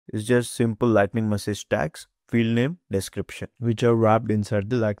It's just simple Lightning message tags, field name, description, which are wrapped inside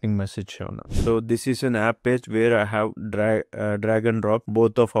the Lightning message channel. So this is an app page where I have drag and drop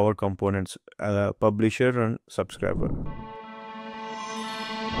both of our components, publisher and subscriber.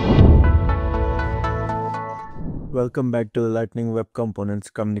 Welcome back to the Lightning Web Components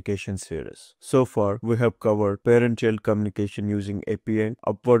communication series. So far, we have covered parent-child communication using API,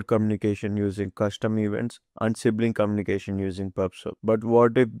 upward communication using custom events, and sibling communication using PubSub. But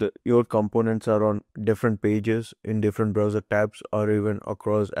what if your components are on different pages, in different browser tabs, or even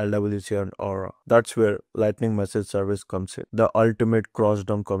across LWC and Aura? That's where Lightning Message Service comes in, the ultimate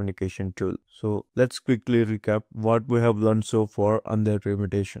cross-DOM communication tool. So let's quickly recap what we have learned so far and their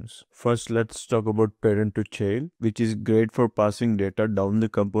limitations. First, let's talk about parent to child, which is great for passing data down the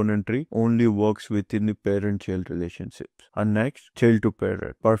component tree, only works within the parent-child relationships. And next, child to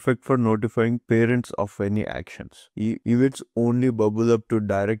parent, perfect for notifying parents of any actions. Events only bubble up to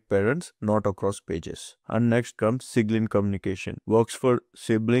direct parents, not across pages. And next comes sibling communication, works for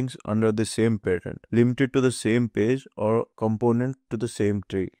siblings under the same parent, limited to the same page or component to the same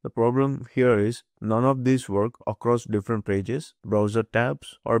tree. The problem here is none of these work across different pages, browser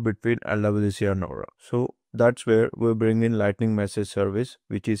tabs, or between LWC and Aura. So that's where we bring in Lightning Message Service,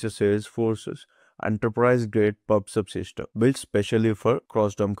 which is a Salesforce's enterprise-grade PubSub system built specially for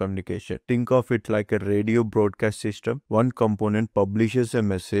cross-DOM communication. Think of it like a radio broadcast system. One component publishes a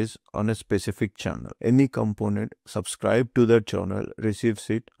message on a specific channel. Any component subscribed to that channel receives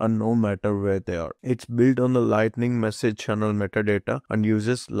it, and no matter where they are. It's built on the Lightning Message Channel metadata and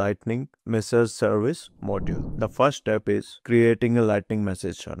uses Lightning Message Service module. The first step is creating a Lightning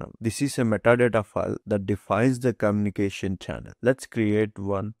Message channel. This is a metadata file that defines the communication channel. Let's create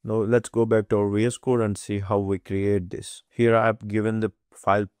one. Now let's go back to our VS Code and see how we create this. Here I have given the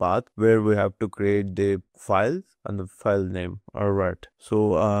file path where we have to create the file and the file name. Alright,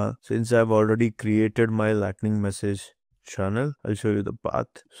 so since I've already created my Lightning Message channel, I'll show you the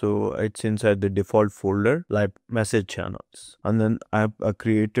path. So it's inside the default folder like message channels, and then I've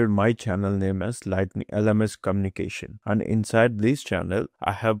created my channel name as Lightning LMS communication, and inside this channel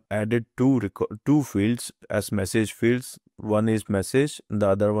I have added two fields as message fields. One is message, the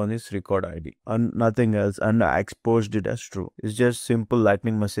other one is record ID, and nothing else, and I exposed it as true. It's just simple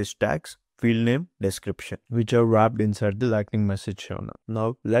Lightning message tags, field name, description, which are wrapped inside the Lightning message channel.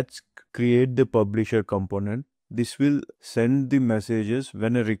 Now let's create the publisher component. This will send the messages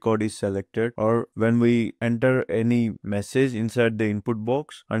when a record is selected, or when we enter any message inside the input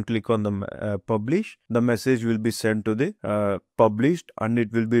box and click on the publish, the message will be sent to the published, and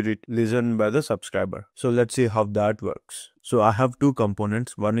it will be listened by the subscriber. So let's see how that works. So I have two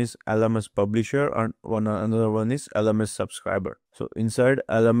components. One is LMS publisher and another one is LMS subscriber. So inside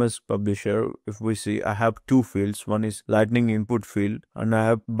LMS publisher, if we see, I have two fields. One is Lightning input field, and I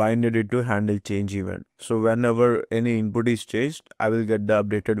have binded it to handle change event. So whenever any input is changed, I will get the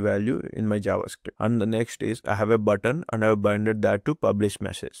updated value in my JavaScript. And the next is I have a button, and I have binded that to publish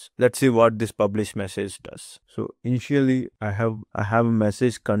message. Let's see what this publish message does. So initially I have a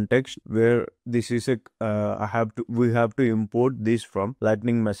message context where this is a we have to import this from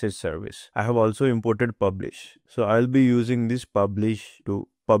Lightning Message Service. I have also imported publish. So I'll be using this publish to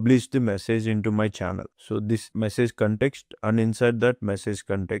publish the message into my channel. So this message context, and inside that message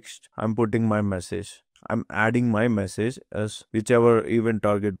context, I'm putting my message. I'm adding my message as whichever event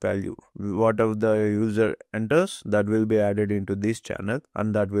target value. Whatever the user enters, that will be added into this channel,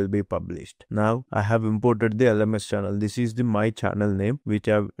 and that will be published. Now I have imported the LMS channel. This is the my channel name which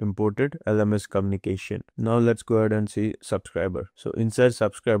I've imported, LMS communication. Now let's go ahead and see subscriber. So inside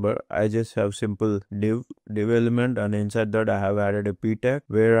subscriber, I just have simple div element, and inside that I have added a p tag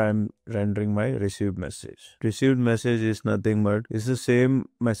where I'm rendering my received message. Received message is nothing but it's the same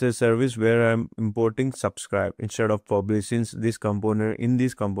message service where I'm importing subscribe instead of publish. Since this component, in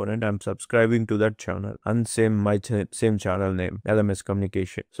this component I'm subscribing to that channel, and same same channel name, LMS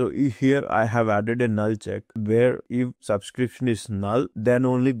communication. So here I have added a null check where if subscription is null, then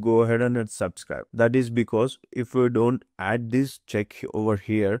only go ahead and subscribe. That is because if we don't add this check over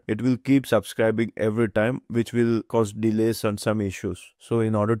here, it will keep subscribing every time, which will cause delays and some issues. So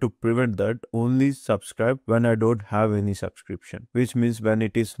in order to prevent that, only subscribe when I don't have any subscription, which means when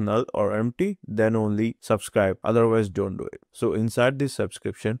it is null or empty, then only subscribe, otherwise don't do it. So inside this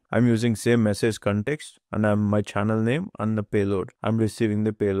subscription, I'm using same message context, and I'm my channel name and the payload. I'm receiving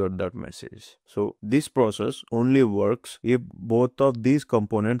the payload.message. So this process only works if both of these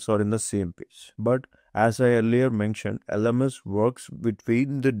components are in the same page. But as I earlier mentioned, LMS works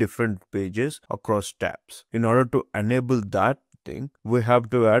between the different pages across tabs. In order to enable that, thing, we have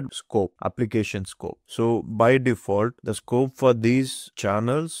to add scope, application scope. So by default, the scope for these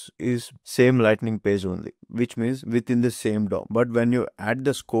channels is same Lightning page only, which means within the same DOM. But when you add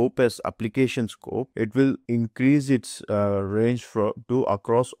the scope as application scope, it will increase its range to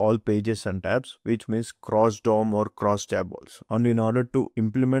across all pages and tabs, which means cross DOM or cross tab also. And in order to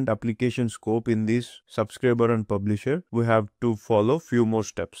implement application scope in this subscriber and publisher, we have to follow few more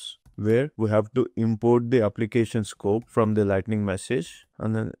steps, where we have to import the application scope from the Lightning message.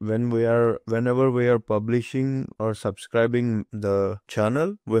 And then whenever we are publishing or subscribing the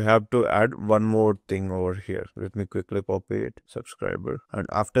channel, we have to add one more thing over here. Let me quickly copy it, subscriber. And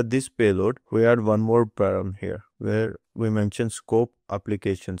after this payload, we add one more param here, where we mention scope,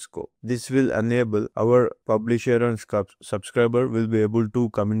 application scope. This will enable our publisher and subscriber will be able to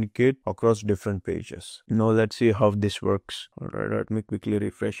communicate across different pages. Now let's see how this works. Alright, let me quickly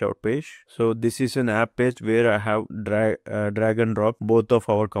refresh our page. So this is an app page where I have drag and drop both of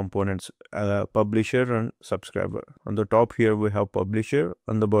our components, publisher and subscriber. On the top here we have publisher,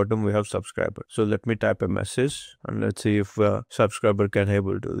 on the bottom we have subscriber. So let me type a message and let's see if subscriber can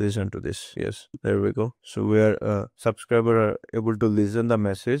able to listen to this. Yes, there we go. So we are subscriber are able to listen the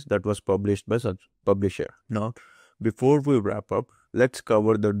message that was published by publisher. Now, before we wrap up, let's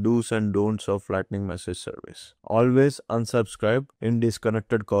cover the do's and don'ts of Lightning Message Service. Always unsubscribe in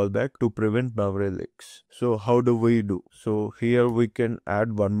disconnected callback to prevent memory leaks. So how do we do? So here we can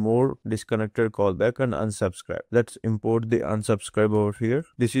add one more disconnected callback and unsubscribe. Let's import the unsubscribe over here.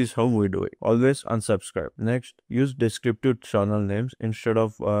 This is how we do it. Always unsubscribe. Next, use descriptive channel names instead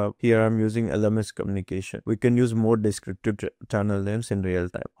of here I'm using LMS communication. We can use more descriptive channel names in real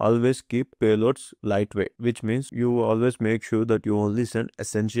time. Always keep payloads lightweight, which means you always make sure that you only send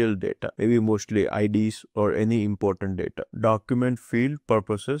essential data, maybe mostly IDs or any important data. Document field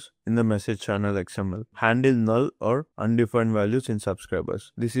purposes in the message channel XML. Handle null or undefined values in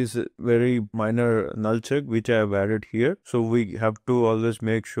subscribers. This is a very minor null check which I have added here. So we have to always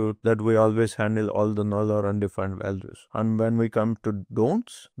make sure that we always handle all the null or undefined values. And when we come to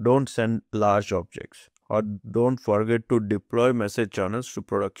don'ts, don't send large objects. Or don't forget to deploy message channels to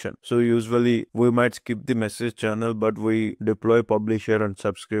production. So usually we might skip the message channel, but we deploy publisher and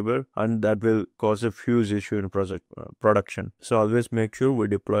subscriber, and that will cause a huge issue in production. So always make sure we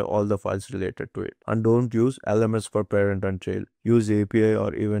deploy all the files related to it. And don't use LMS for parent and child. Use API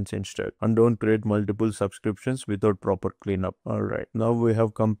or events instead. And don't create multiple subscriptions without proper cleanup. Alright, now we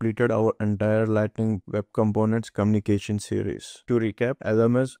have completed our entire Lightning Web Components communication series. To recap,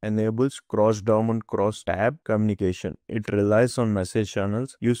 LMS enables cross-DOM and cross-tab communication. It relies on message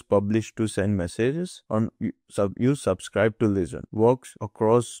channels. Use publish to send messages. And use subscribe to listen. Works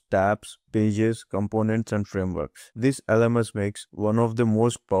across tabs, pages, components, and frameworks. This LMS makes one of the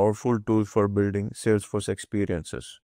most powerful tools for building Salesforce experiences.